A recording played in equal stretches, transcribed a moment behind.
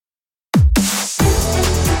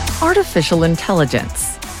Artificial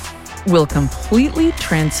intelligence will completely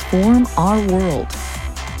transform our world.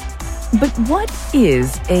 But what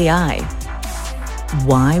is AI?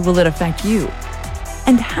 Why will it affect you?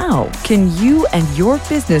 And how can you and your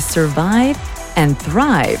business survive and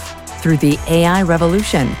thrive through the AI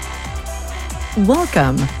revolution?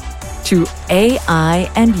 Welcome to AI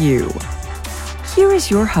and You. Here is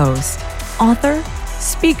your host, author,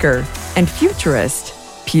 speaker, and futurist,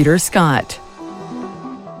 Peter Scott.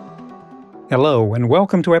 Hello, and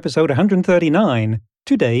welcome to episode 139.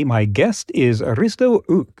 Today, my guest is Risto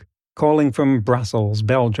Ook, calling from Brussels,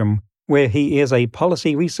 Belgium, where he is a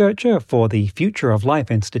policy researcher for the Future of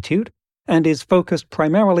Life Institute and is focused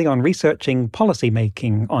primarily on researching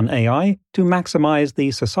policymaking on AI to maximize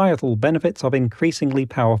the societal benefits of increasingly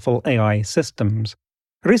powerful AI systems.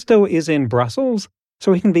 Risto is in Brussels,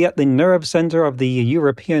 so he can be at the nerve center of the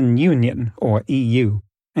European Union, or EU,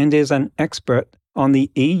 and is an expert on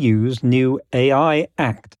the EU's new AI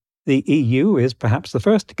Act. The EU is perhaps the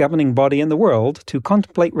first governing body in the world to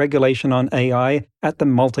contemplate regulation on AI at the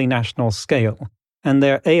multinational scale, and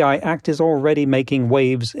their AI Act is already making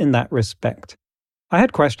waves in that respect. I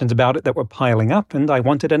had questions about it that were piling up, and I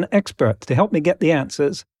wanted an expert to help me get the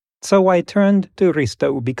answers. So I turned to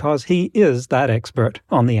Risto because he is that expert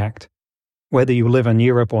on the Act. Whether you live in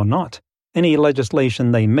Europe or not, any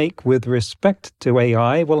legislation they make with respect to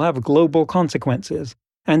AI will have global consequences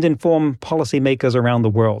and inform policymakers around the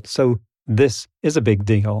world, so this is a big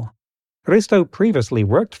deal. Risto previously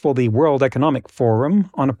worked for the World Economic Forum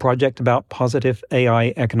on a project about positive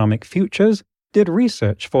AI economic futures, did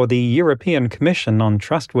research for the European Commission on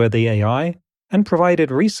trustworthy AI, and provided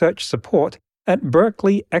research support at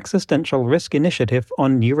Berkeley Existential Risk Initiative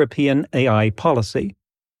on European AI policy.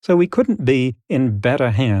 So we couldn't be in better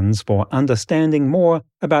hands for understanding more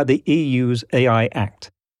about the EU's AI Act.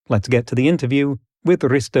 Let's get to the interview with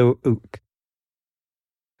Risto Ook.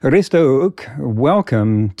 Risto Ook,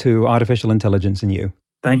 welcome to Artificial Intelligence and You.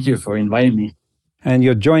 Thank you for inviting me. And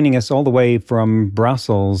you're joining us all the way from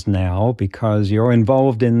Brussels now because you're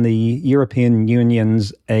involved in the European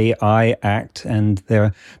Union's AI Act and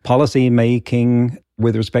their policy making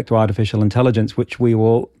with respect to artificial intelligence, which we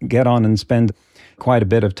will get on and spend quite a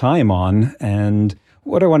bit of time on. And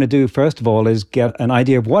what I want to do, first of all, is get an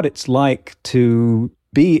idea of what it's like to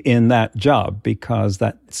be in that job, because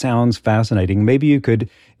that sounds fascinating. Maybe you could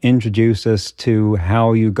introduce us to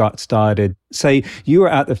how you got started. Say you were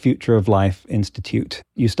at the Future of Life Institute.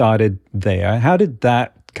 You started there. How did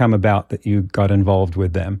that come about that you got involved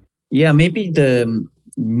with them? Yeah, maybe the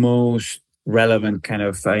most relevant kind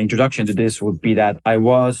of introduction to this would be that I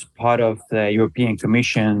was part of the European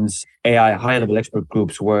Commission's AI high-level expert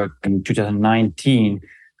group's work in 2019,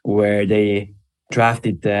 where they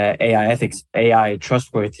drafted the AI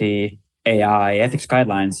trustworthy AI ethics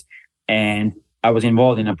guidelines. And I was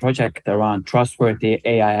involved in a project around trustworthy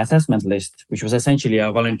AI assessment list, which was essentially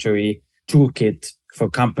a voluntary toolkit for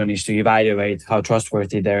companies to evaluate how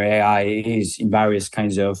trustworthy their AI is in various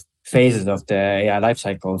kinds of phases of the AI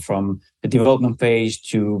lifecycle, from the development phase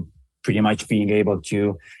to pretty much being able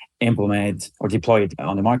to implement or deploy it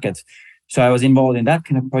on the market. So I was involved in that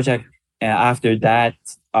kind of project. After that,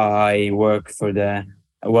 I worked for the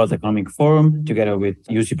World Economic Forum together with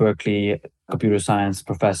UC Berkeley computer science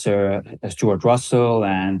professor Stuart Russell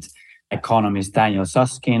and economist Daniel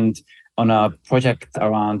Susskind on a project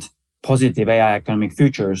around positive AI economic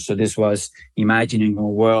futures. So this was imagining a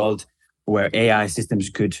world where AI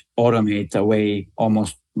systems could automate away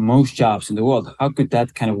almost most jobs in the world. How could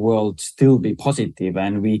that kind of world still be positive?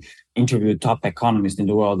 And we interviewed top economists in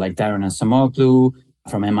the world like Daron Acemoglu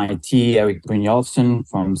from MIT, Eric Brynjolfsson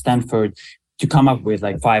from Stanford, to come up with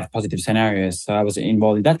like 5 positive scenarios. So I was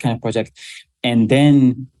involved in that kind of project. And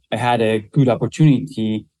then I had a good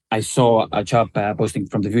opportunity. I saw a job posting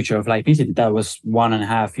from the Future of Life Institute. That was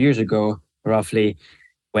 1.5 years ago, roughly,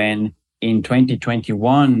 when in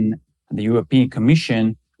 2021, the European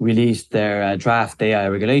Commission released their draft AI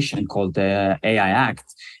regulation called the AI Act.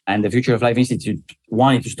 And the Future of Life Institute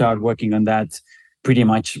wanted to start working on that pretty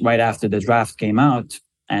much right after the draft came out.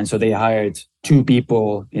 And so they hired 2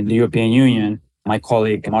 people in the European Union, my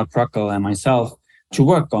colleague Mark Fruckel and myself, to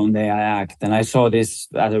work on the AI Act. And I saw this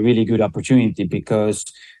as a really good opportunity because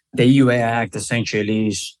the EU AI Act essentially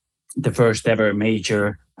is the first ever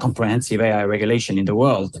major comprehensive AI regulation in the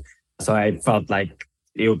world. So I felt like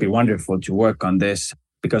it would be wonderful to work on this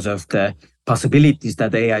because of the possibilities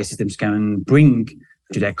that AI systems can bring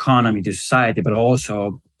to the economy, to society, but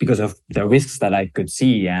also because of the risks that I could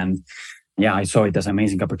see. And yeah, I saw it as an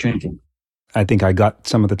amazing opportunity. I think I got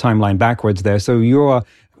some of the timeline backwards there. So you're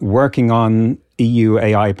working on EU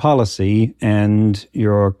AI policy, and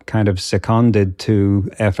you're kind of seconded to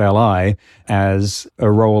FLI as a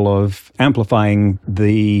role of amplifying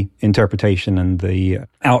the interpretation and the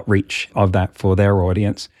outreach of that for their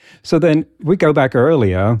audience. So then we go back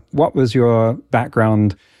earlier. What was your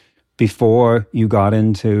background before you got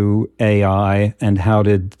into AI, and how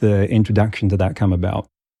did the introduction to that come about?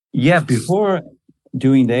 Yeah, before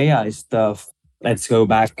doing the AI stuff, let's go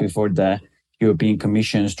back before the European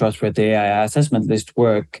Commission's Trustworthy AI Assessment List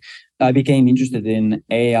work. I became interested in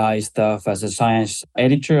AI stuff as a science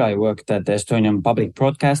editor. I worked at the Estonian Public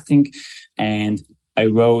Broadcasting, and I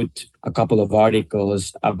wrote a couple of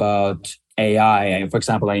articles about AI. For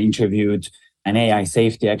example, I interviewed an AI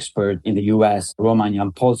safety expert in the US, Roman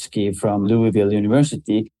Yampolsky from Louisville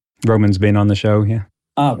University. Roman's been on the show, yeah.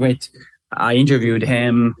 Oh, great. I interviewed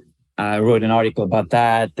him. I wrote an article about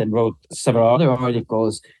that, and wrote several other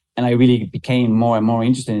articles. And I really became more and more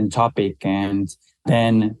interested in the topic. And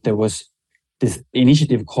then there was this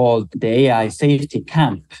initiative called the AI Safety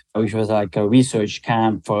Camp, which was like a research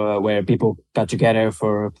camp where people got together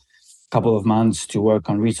for a couple of months to work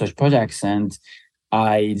on research projects. And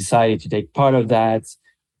I decided to take part of that.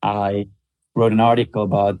 I wrote an article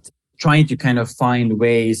about trying to kind of find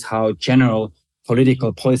ways how general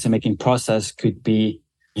political policymaking process could be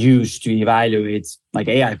used to evaluate like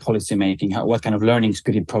AI policymaking, what kind of learnings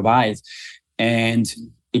could it provide. And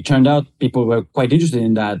it turned out people were quite interested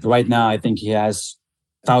in that. Right now, I think he has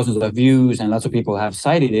thousands of views and lots of people have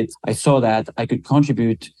cited it. I saw that I could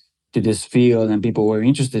contribute to this field and people were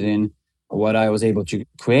interested in what I was able to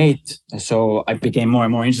create. So I became more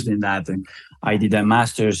and more interested in that. And I did a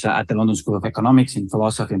master's at the London School of Economics in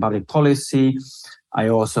philosophy and public policy. I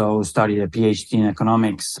also studied a PhD in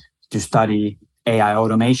economics to study AI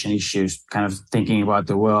automation issues, kind of thinking about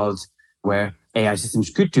the world where AI systems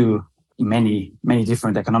could do many, many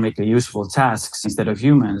different economically useful tasks instead of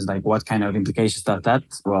humans, like what kind of implications that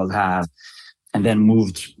world has, and then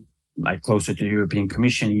moved like closer to the European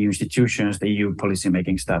Commission, EU institutions, the EU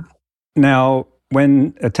policymaking stuff. Now,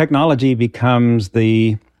 when a technology becomes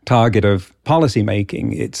the target of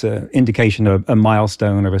policymaking, it's an indication of a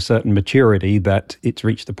milestone of a certain maturity that it's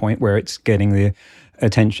reached the point where it's getting the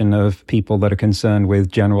attention of people that are concerned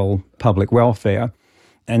with general public welfare.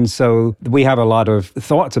 And so we have a lot of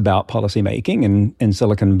thoughts about policymaking in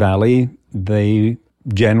Silicon Valley. They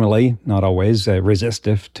generally, not always,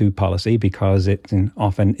 resistive to policy because it can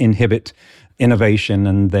often inhibit innovation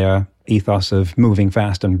and their ethos of moving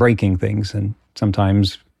fast and breaking things. And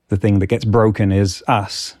sometimes the thing that gets broken is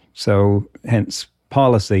us. So hence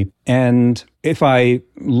policy. And if I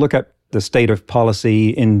look at the state of policy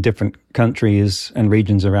in different countries and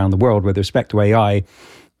regions around the world with respect to AI,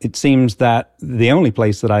 it seems that the only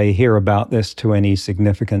place that I hear about this to any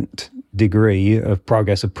significant degree of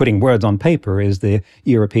progress of putting words on paper is the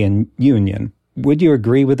European Union. Would you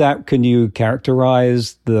agree with that? Can you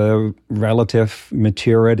characterize the relative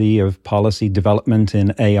maturity of policy development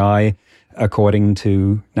in AI according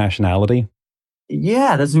to nationality?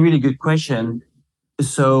 Yeah, that's a really good question.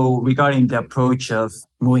 So regarding the approach of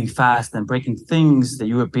moving fast and breaking things, the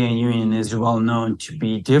European Union is well known to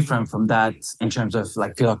be different from that in terms of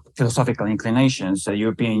like philosophical inclinations. The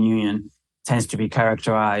European Union tends to be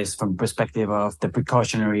characterized from the perspective of the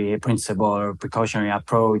precautionary principle or precautionary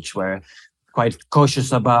approach, where quite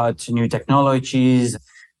cautious about new technologies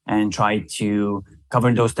and try to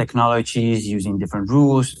govern those technologies using different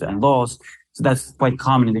rules and laws. So that's quite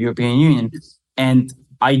common in the European Union. And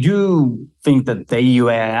I do think that the EU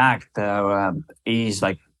AI Act is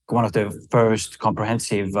like one of the first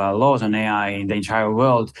comprehensive laws on AI in the entire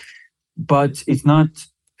world. But it's not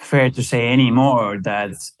fair to say anymore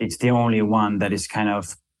that it's the only one that is kind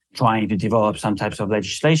of trying to develop some types of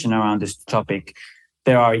legislation around this topic.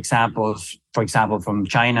 There are examples, for example, from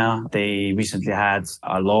China. They recently had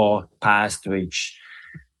a law passed, which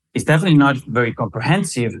is definitely not very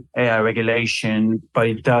comprehensive AI regulation, but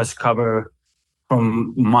it does cover,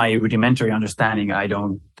 from my rudimentary understanding, I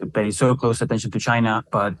don't pay so close attention to China,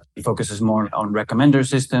 but it focuses more on recommender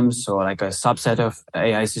systems, so like a subset of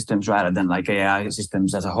AI systems rather than like AI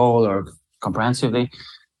systems as a whole or comprehensively.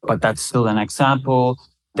 But that's still an example.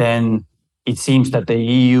 Then it seems that the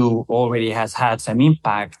EU already has had some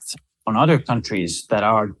impact on other countries that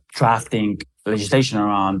are drafting legislation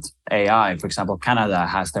around AI. For example, Canada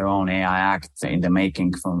has their own AI Act in the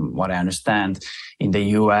making, from what I understand. In the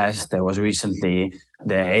US, there was recently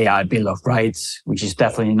the AI Bill of Rights, which is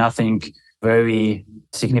definitely nothing very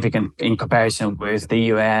significant in comparison with the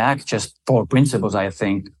EU AI Act, just 4 principles, I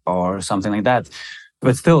think, or something like that.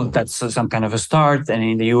 But still, that's some kind of a start. And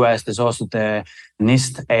in the US, there's also the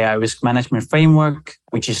NIST AI Risk Management Framework,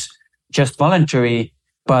 which is just voluntary,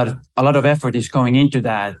 but a lot of effort is going into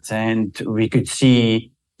that. And we could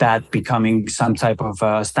see that becoming some type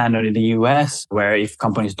of standard in the US, where if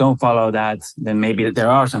companies don't follow that, then maybe there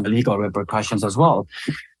are some legal repercussions as well.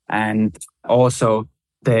 And also,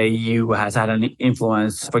 the EU has had an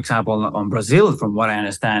influence, for example, on Brazil, from what I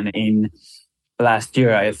understand. In last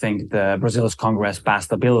year, I think Brazil's Congress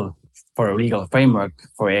passed a bill for a legal framework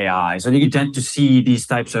for AI. So you tend to see these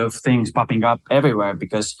types of things popping up everywhere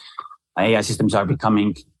because AI systems are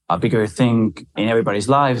becoming a bigger thing in everybody's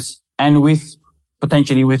lives. And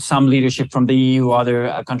potentially with some leadership from the EU,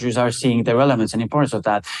 other countries are seeing the relevance and importance of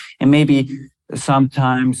that. And maybe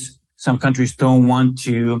sometimes some countries don't want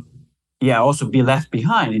to, also be left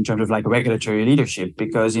behind in terms of like regulatory leadership,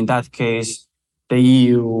 because in that case, the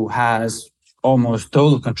EU has almost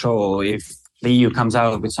total control if the EU comes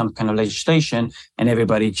out with some kind of legislation and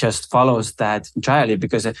everybody just follows that entirely,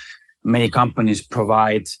 because many companies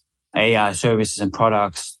provide AI services and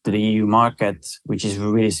products to the EU market, which is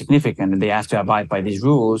really significant, and they have to abide by these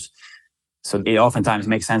rules. So it oftentimes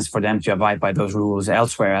makes sense for them to abide by those rules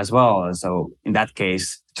elsewhere as well. So in that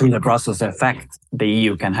case, through the Brussels effect, the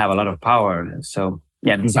EU can have a lot of power. So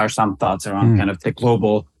these are some thoughts around kind of the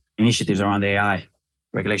global initiatives around AI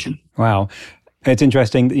regulation. Wow. It's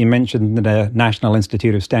interesting that you mentioned the National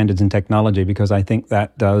Institute of Standards and Technology, because I think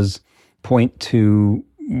that does point to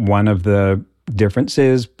one of the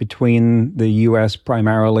differences between the US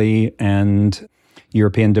primarily and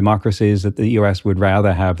European democracies, that the US would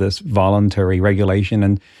rather have this voluntary regulation.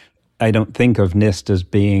 And I don't think of NIST as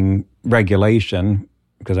being regulation,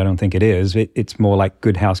 because I don't think it is. It's more like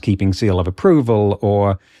good housekeeping seal of approval,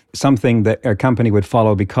 or something that a company would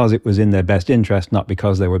follow because it was in their best interest, not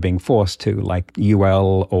because they were being forced to, like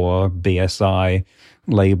UL or BSI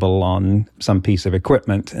label on some piece of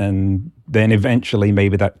equipment. And then eventually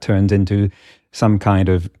maybe that turns into some kind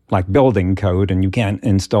of like building code, and you can't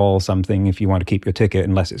install something if you want to keep your ticket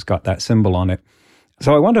unless it's got that symbol on it.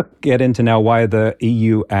 So I want to get into now why the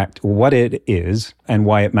EU Act, what it is and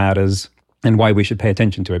why it matters and why we should pay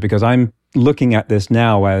attention to it, because I'm looking at this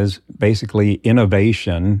now as basically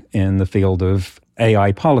innovation in the field of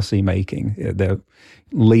AI policy making. They're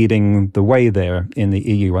leading the way there in the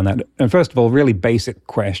EU on that. And first of all, really basic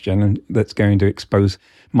question that's going to expose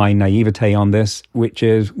my naivete on this, which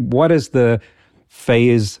is, what is the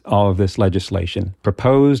phase of this legislation?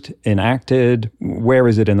 Proposed, enacted? Where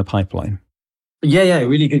is it in the pipeline? Yeah,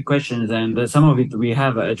 really good questions. And some of it we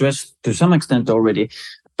have addressed to some extent already.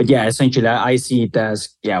 But essentially, I see it as,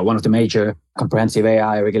 one of the major comprehensive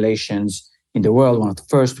AI regulations in the world, one of the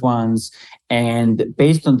first ones. And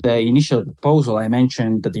based on the initial proposal, I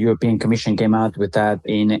mentioned that the European Commission came out with that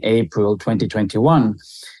in April 2021,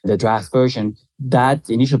 the draft version. That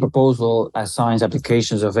initial proposal assigns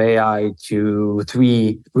applications of AI to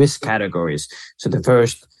 3 risk categories. So the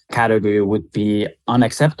first category would be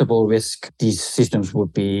unacceptable risk. These systems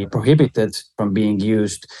would be prohibited from being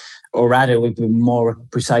used, or rather, it would be more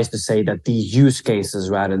precise to say that these use cases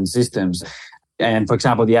rather than systems. And for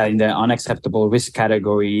example, in the unacceptable risk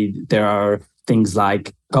category, there are things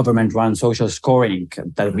like government-run social scoring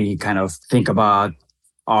that we kind of think about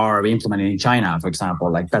are implemented in China, for example.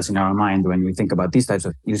 Like that's in our mind when we think about these types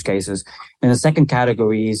of use cases. And the second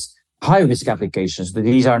category is high-risk applications.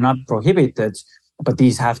 These are not prohibited, but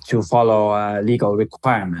these have to follow legal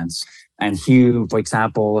requirements. And here, for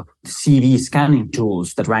example, CV scanning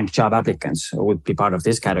tools that rank job applicants would be part of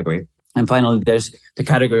this category. And finally, there's the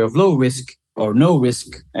category of low risk or no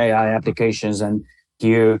risk AI applications. And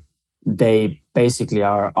here they basically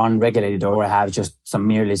are unregulated or have just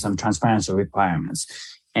merely some transparency requirements.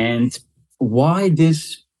 And why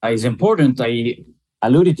this is important, I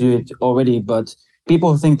alluded to it already, but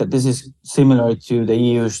people think that this is similar to the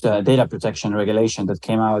EU's data protection regulation that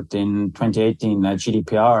came out in 2018,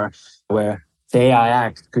 GDPR, where the AI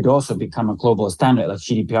Act could also become a global standard, like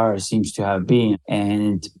GDPR seems to have been.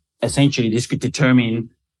 And essentially, this could determine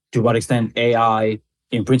to what extent AI,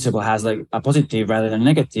 in principle, has like a positive rather than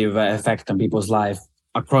negative effect on people's life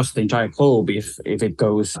across the entire globe if it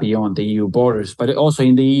goes beyond the EU borders. But also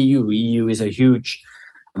in the EU is a huge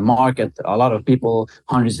market, a lot of people,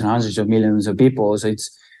 hundreds and hundreds of millions of people. So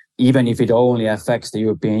it's, even if it only affects the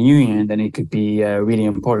European Union, then it could be really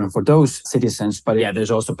important for those citizens. But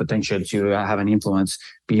there's also potential to have an influence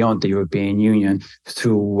beyond the European Union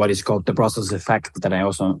through what is called the Brussels effect that I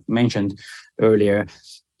also mentioned earlier.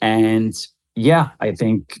 And I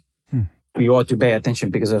think we ought to pay attention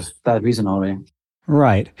because of that reason already.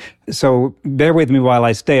 Right. So bear with me while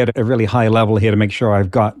I stay at a really high level here to make sure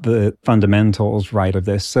I've got the fundamentals right of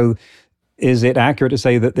this. So is it accurate to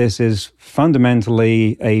say that this is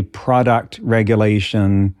fundamentally a product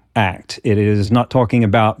regulation act. It is not talking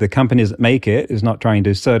about the companies that make it. It's not trying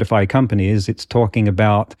to certify companies. It's talking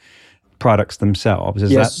about products themselves.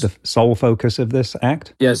 Is that the sole focus of this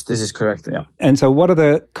act? Yes, this is correct. Yeah. And so what are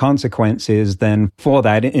the consequences then for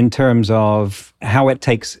that in terms of how it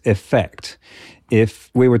takes effect?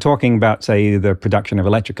 If we were talking about, say, the production of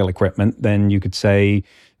electrical equipment, then you could say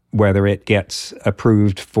whether it gets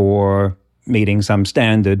approved for meeting some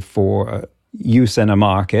standard for use in a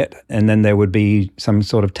market, and then there would be some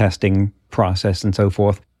sort of testing process and so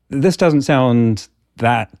forth. This doesn't sound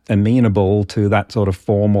that amenable to that sort of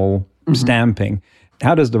formal stamping.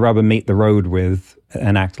 How does the rubber meet the road with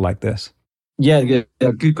an act like this? Yeah,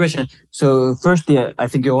 good question. So firstly, I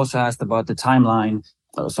think you also asked about the timeline.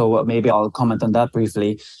 So maybe I'll comment on that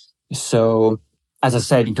briefly. So as I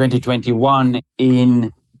said, in 2021,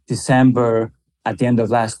 in December, at the end of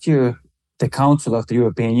last year, the Council of the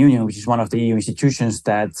European Union, which is one of the EU institutions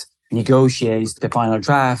that negotiates the final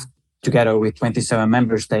draft, together with 27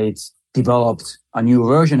 member states, developed a new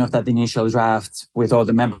version of that initial draft with all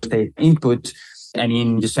the member state input. And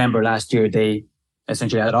in December last year, they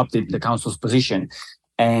essentially adopted the Council's position.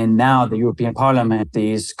 And now the European Parliament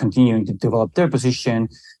is continuing to develop their position.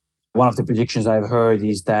 One of the predictions I've heard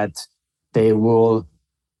is that they will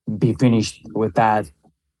be finished with that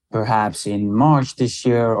perhaps in March this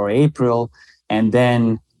year or April. And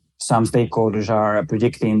then some stakeholders are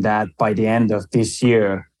predicting that by the end of this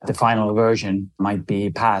year, the final version might be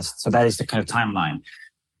passed. So that is the kind of timeline.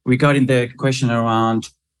 Regarding the question around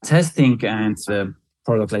testing and the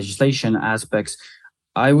product legislation aspects,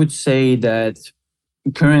 I would say that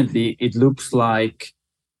currently it looks like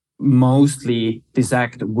mostly this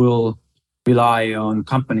act will rely on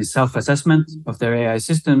companies' self-assessment of their AI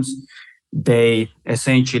systems. They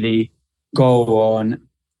essentially go on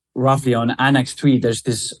roughly on Annex 3. There's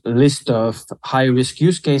this list of high-risk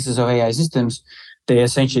use cases of AI systems. They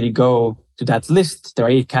essentially go to that list. There are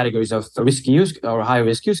 8 categories of risky use or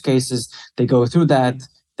high-risk use cases. They go through that.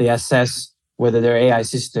 They assess whether their AI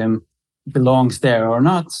system belongs there or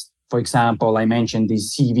not. For example, I mentioned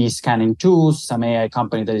these CV scanning tools, some AI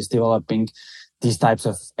company that is developing these types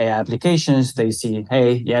of AI applications. They see,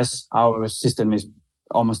 hey, yes, our system is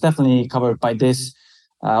almost definitely covered by this.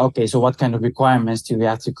 Okay, so what kind of requirements do we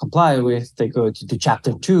have to comply with? They go to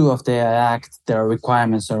Chapter 2 of the AI Act. There are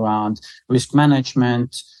requirements around risk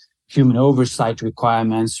management, human oversight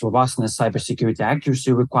requirements, robustness, cybersecurity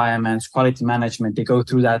accuracy requirements, quality management. They go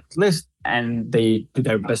through that list and they, to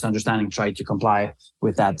their best understanding, try to comply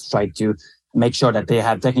with that, try to make sure that they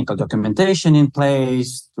have technical documentation in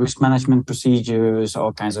place, risk management procedures,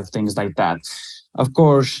 all kinds of things like that. Of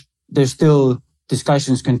course, there's still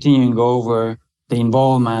discussions continuing over the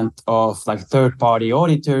involvement of like third-party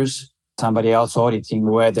auditors, somebody else auditing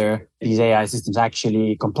whether these AI systems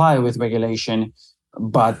actually comply with regulation.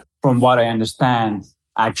 But from what I understand,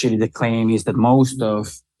 actually the claim is that most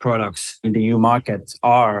of products in the EU market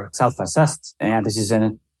are self-assessed. And this is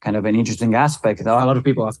a kind of an interesting aspect. A lot of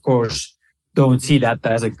people, of course, don't see that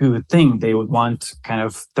as a good thing. They would want kind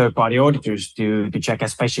of third-party auditors to check,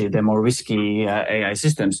 especially the more risky AI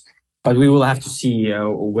systems. But we will have to see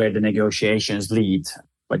where the negotiations lead.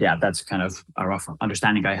 But yeah, that's kind of a rough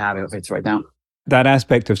understanding I have of it right now. That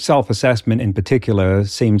aspect of self-assessment in particular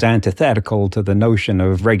seems antithetical to the notion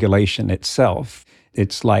of regulation itself.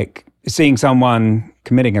 It's like seeing someone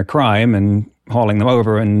committing a crime and hauling them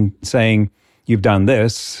over and saying, you've done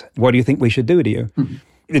this, what do you think we should do to you? Mm-hmm.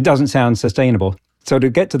 It doesn't sound sustainable. So to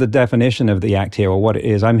get to the definition of the act here, or what it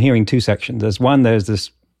is, I'm hearing 2 sections. There's this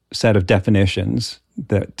set of definitions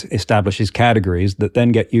that establishes categories that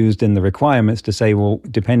then get used in the requirements to say, well,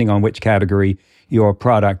 depending on which category your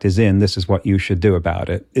product is in, this is what you should do about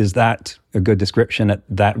it. Is that a good description at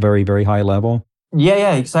that very, very high level?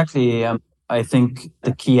 Yeah, exactly. I think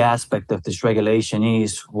the key aspect of this regulation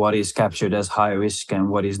is what is captured as high risk and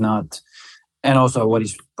what is not, and also what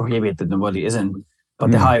is prohibited and what isn't. But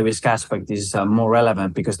the high risk aspect is more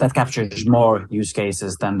relevant because that captures more use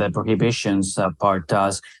cases than the prohibitions part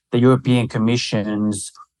does. The European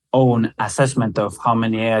Commission's own assessment of how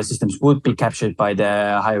many AI systems would be captured by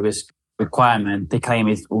the high risk requirement, they claim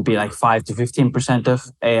it will be like 5 to 15% of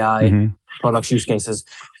AI products use cases.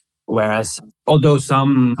 Whereas, although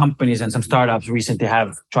some companies and some startups recently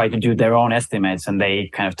have tried to do their own estimates and they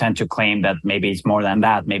kind of tend to claim that maybe it's more than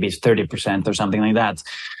that, maybe it's 30% or something like that.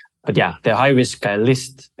 But yeah, the high risk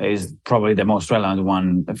list is probably the most relevant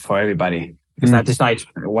one for everybody because that decides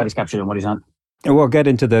what is captured and what is not. We'll get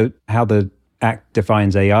into how the Act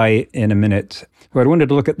defines AI in a minute. But I wanted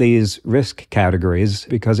to look at these risk categories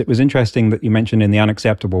because it was interesting that you mentioned in the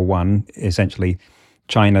unacceptable one, essentially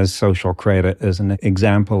China's social credit as an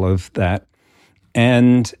example of that.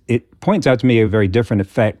 And it points out to me a very different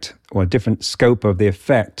effect or a different scope of the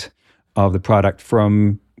effect of the product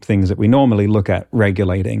from things that we normally look at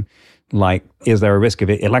regulating. Like, is there a risk of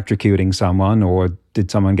it electrocuting someone, or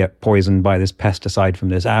did someone get poisoned by this pesticide from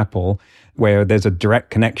this apple, where there's a direct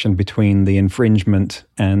connection between the infringement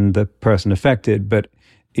and the person affected. But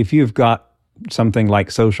if you've got something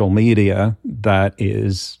like social media that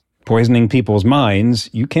is poisoning people's minds,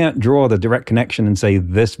 you can't draw the direct connection and say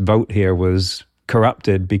this vote here was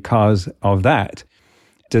corrupted because of that.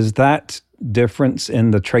 Does that difference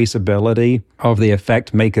in the traceability of the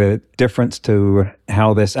effect make a difference to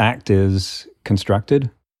how this act is constructed?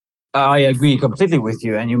 I agree completely with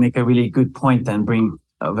you, and you make a really good point and bring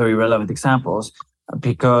very relevant examples,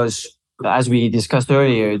 because as we discussed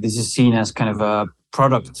earlier, this is seen as kind of a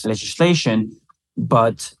product legislation,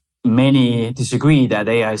 but many disagree that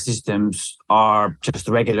AI systems are just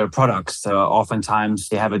regular products. Oftentimes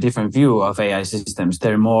they have a different view of AI systems.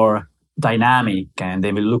 They're more dynamic and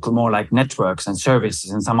they will look more like networks and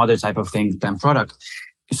services and some other type of thing than product.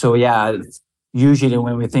 So yeah, usually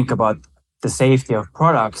when we think about the safety of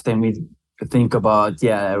products, then we think about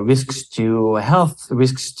risks to health,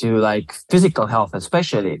 risks to like physical health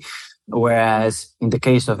especially. Whereas in the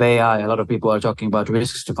case of AI, a lot of people are talking about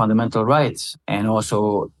risks to fundamental rights. And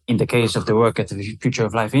also in the case of the work at the Future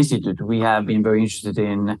of Life Institute, we have been very interested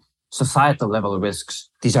in societal level risks.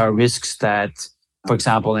 These are risks that, for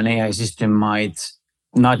example, an AI system might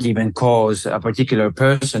not even cause a particular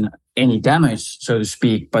person any damage, so to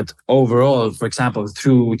speak, but overall, for example,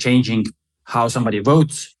 through changing how somebody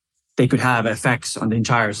votes, they could have effects on the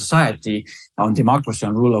entire society, on democracy,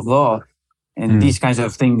 on rule of law. And these kinds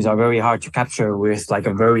of things are very hard to capture with like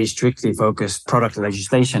a very strictly focused product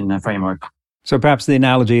legislation framework. So perhaps the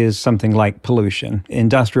analogy is something like pollution,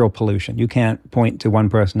 industrial pollution. You can't point to one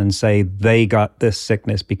person and say they got this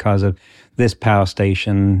sickness because of this power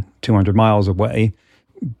station 200 miles away.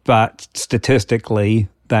 But statistically,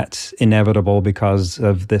 that's inevitable because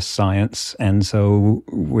of this science. And so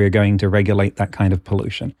we're going to regulate that kind of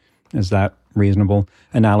pollution. Is that reasonable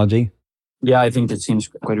analogy? Yeah, I think that seems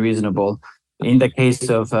quite reasonable. In the case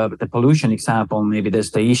of the pollution example, maybe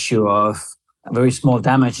there's the issue of very small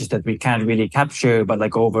damages that we can't really capture, but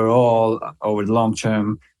like overall, over the long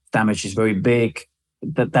term, damage is very big.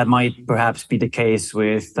 That might perhaps be the case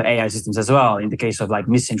with the AI systems as well, in the case of like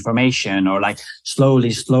misinformation or like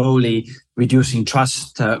slowly reducing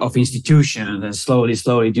trust of institutions and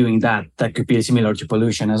slowly doing that. That could be similar to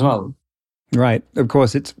pollution as well. Right. Of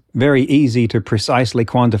course, it's very easy to precisely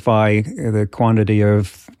quantify the quantity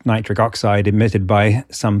of nitric oxide emitted by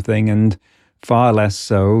something, and far less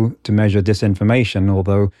so to measure disinformation,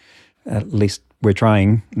 although at least we're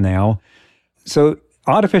trying now. So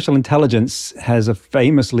artificial intelligence has a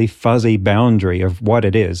famously fuzzy boundary of what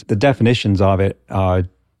it is. The definitions of it are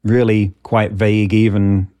really quite vague,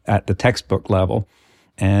 even at the textbook level.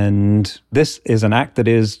 And this is an act that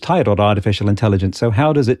is titled artificial intelligence. So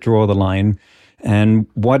how does it draw the line? And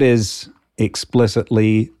what is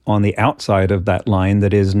explicitly on the outside of that line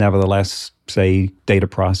that is nevertheless, say, data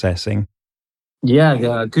processing?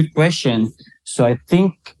 Yeah, good question. So I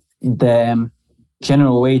think the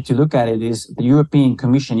general way to look at it is the European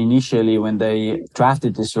Commission initially, when they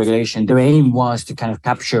drafted this regulation, their aim was to kind of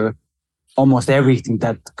capture almost everything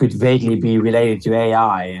that could vaguely be related to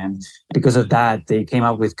AI. And because of that, they came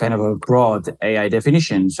up with kind of a broad AI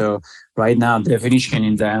definition. So right now, the definition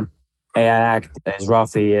in the AI Act is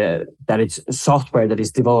roughly that it's software that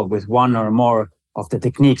is developed with one or more of the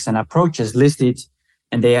techniques and approaches listed.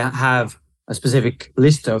 And they have a specific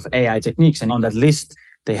list of AI techniques. And on that list,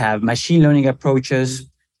 they have machine learning approaches.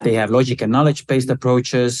 They have logic and knowledge-based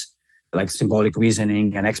approaches, like symbolic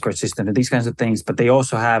reasoning and expert systems and these kinds of things. But they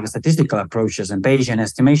also have statistical approaches and Bayesian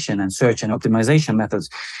estimation and search and optimization methods.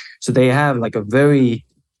 So they have like a very,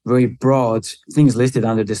 very broad things listed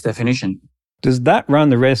under this definition. Does that run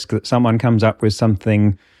the risk that someone comes up with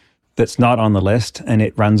something that's not on the list and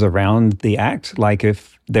it runs around the act? Like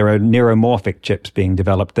if there are neuromorphic chips being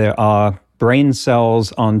developed, there are brain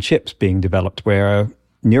cells on chips being developed where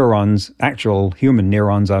neurons, actual human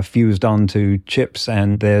neurons, are fused onto chips,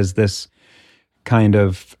 and there's this kind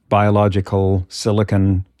of biological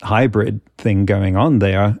silicon hybrid thing going on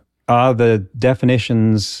there. Are the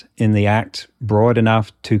definitions in the Act broad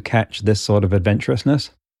enough to catch this sort of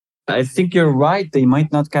adventurousness? I think you're right. They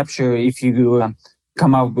might not capture, if you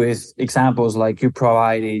come up with examples like you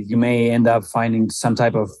provided, you may end up finding some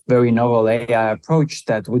type of very novel AI approach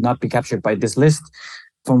that would not be captured by this list.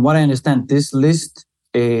 From what I understand, this list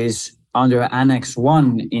is under Annex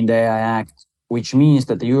 1 in the AI Act, which means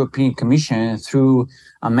that the European Commission, through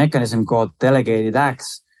a mechanism called delegated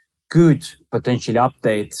acts, could potentially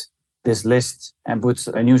update this list and put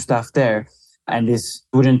new stuff there. And this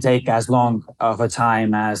wouldn't take as long of a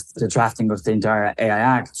time as the drafting of the entire AI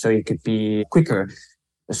Act. So it could be quicker.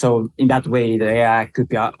 So in that way, the AI Act could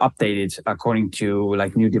be updated according to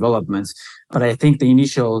like new developments. But I think the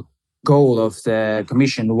initial goal of the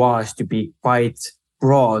commission was to be quite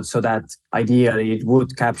broad so that ideally it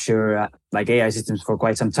would capture like AI systems for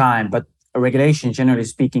quite some time. But regulation, generally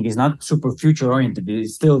speaking, is not super future oriented.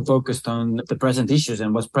 It's still focused on the present issues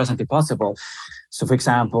and what's presently possible. So for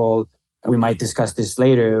example, we might discuss this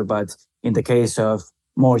later, but in the case of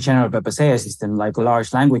more general purpose AI systems like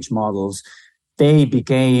large language models, they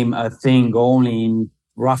became a thing only in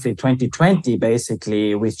roughly 2020,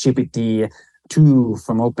 basically, with GPT-2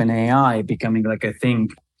 from OpenAI becoming like a thing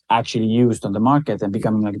actually used on the market and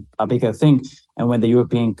becoming like a bigger thing. And when the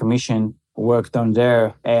European Commission worked on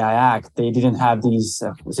their AI Act, they didn't have these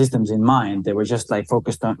systems in mind. They were just like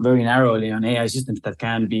focused on very narrowly on AI systems that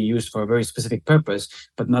can be used for a very specific purpose,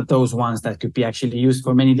 but not those ones that could be actually used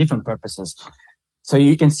for many different purposes. So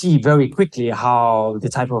you can see very quickly how the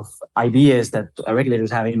type of ideas that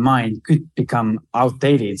regulators have in mind could become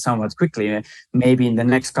outdated somewhat quickly. Maybe in the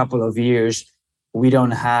next couple of years, we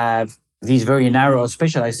don't have these very narrow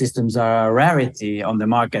specialized systems are a rarity on the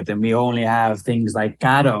market, and we only have things like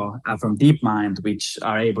Cato from DeepMind, which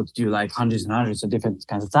are able to do like hundreds and hundreds of different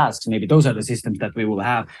kinds of tasks. Maybe those are the systems that we will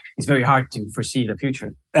have. It's very hard to foresee the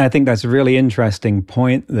future. I think that's a really interesting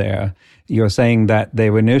point there. You're saying that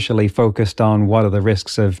they were initially focused on what are the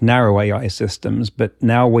risks of narrow AI systems, but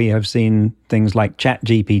now we have seen things like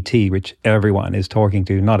ChatGPT, which everyone is talking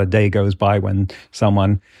to. Not a day goes by when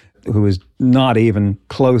someone who is not even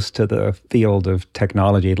close to the field of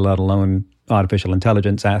technology, let alone artificial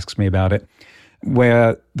intelligence, asks me about it,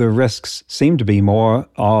 where the risks seem to be more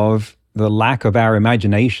of the lack of our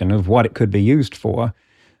imagination of what it could be used for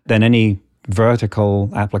than any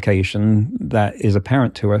vertical application that is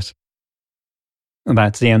apparent to us. And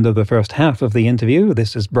that's the end of the first half of the interview.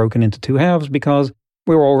 This is broken into two halves because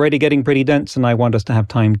we're already getting pretty dense and I want us to have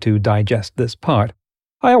time to digest this part.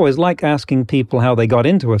 I always like asking people how they got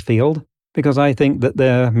into a field because I think that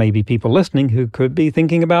there may be people listening who could be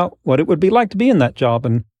thinking about what it would be like to be in that job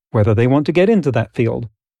and whether they want to get into that field.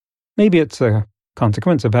 Maybe it's a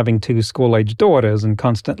consequence of having two school-age daughters and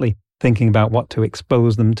constantly thinking about what to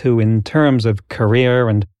expose them to in terms of career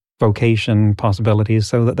and vocation possibilities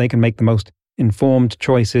so that they can make the most informed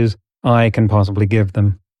choices I can possibly give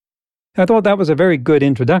them. I thought that was a very good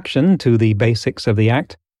introduction to the basics of the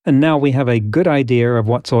Act. And now we have a good idea of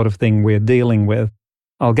what sort of thing we're dealing with.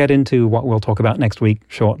 I'll get into what we'll talk about next week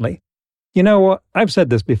shortly. You know, I've said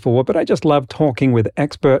this before, but I just love talking with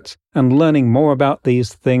experts and learning more about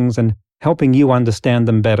these things and helping you understand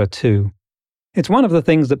them better too. It's one of the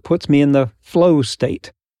things that puts me in the flow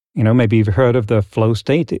state. You know, maybe you've heard of the flow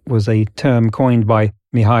state. It was a term coined by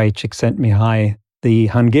Mihaly Csikszentmihalyi, the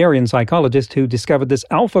Hungarian psychologist who discovered this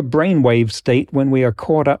alpha brainwave state when we are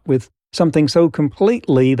caught up with something so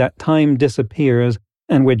completely that time disappears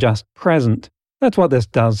and we're just present. That's what this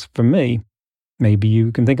does for me. Maybe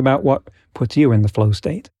you can think about what puts you in the flow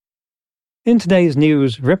state. In today's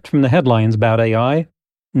news, ripped from the headlines about AI,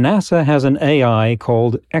 NASA has an AI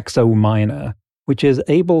called ExoMiner, which is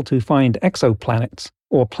able to find exoplanets,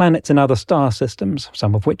 or planets in other star systems,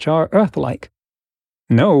 some of which are Earth-like.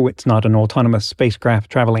 No, it's not an autonomous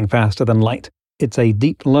spacecraft traveling faster than light. It's a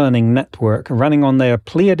deep learning network running on their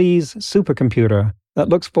Pleiades supercomputer that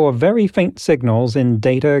looks for very faint signals in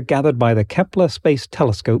data gathered by the Kepler Space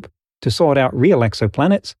Telescope to sort out real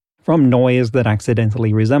exoplanets from noise that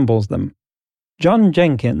accidentally resembles them. John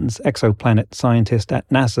Jenkins, exoplanet scientist at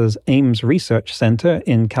NASA's Ames Research Center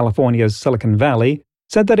in California's Silicon Valley,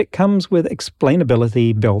 said that it comes with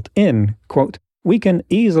explainability built in. Quote, "We can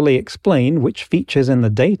easily explain which features in the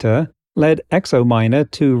data led ExoMiner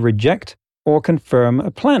to reject or confirm a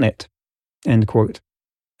planet," end quote.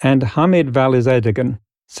 And Hamid Valizedegan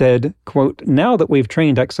said, quote, "Now that we've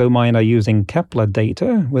trained ExoMiner using Kepler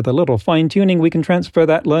data, with a little fine-tuning we can transfer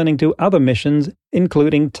that learning to other missions,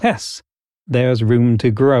 including TESS. There's room to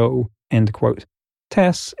grow," end quote.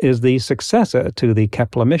 TESS is the successor to the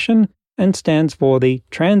Kepler mission and stands for the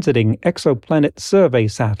Transiting Exoplanet Survey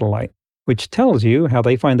Satellite, which tells you how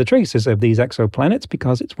they find the traces of these exoplanets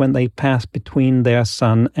because it's when they pass between their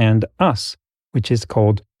sun and us, which is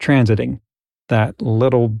called transiting. That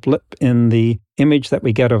little blip in the image that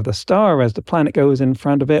we get of the star as the planet goes in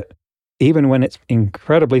front of it, even when it's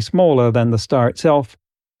incredibly smaller than the star itself,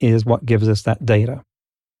 is what gives us that data.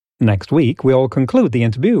 Next week, we'll conclude the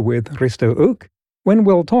interview with Risto Uuk, when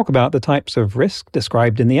we'll talk about the types of risk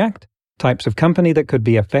described in the Act, types of company that could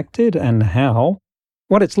be affected and how.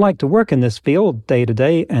 what it's like to work in this field day to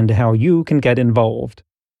day and how you can get involved.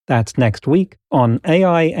 That's next week on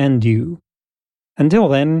AI and You. Until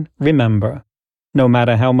then, remember, no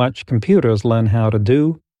matter how much computers learn how to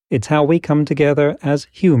do, it's how we come together as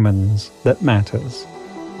humans that matters.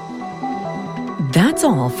 That's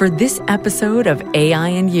all for this episode of AI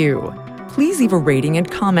and You. Please leave a rating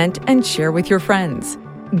and comment and share with your friends.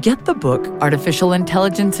 Get the book Artificial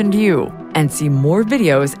Intelligence and You and see more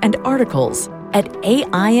videos and articles at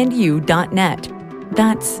aiandyou.net.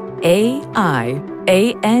 That's aiandyou.net,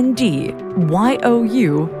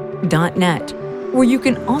 where you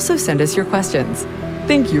can also send us your questions.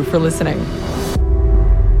 Thank you for listening.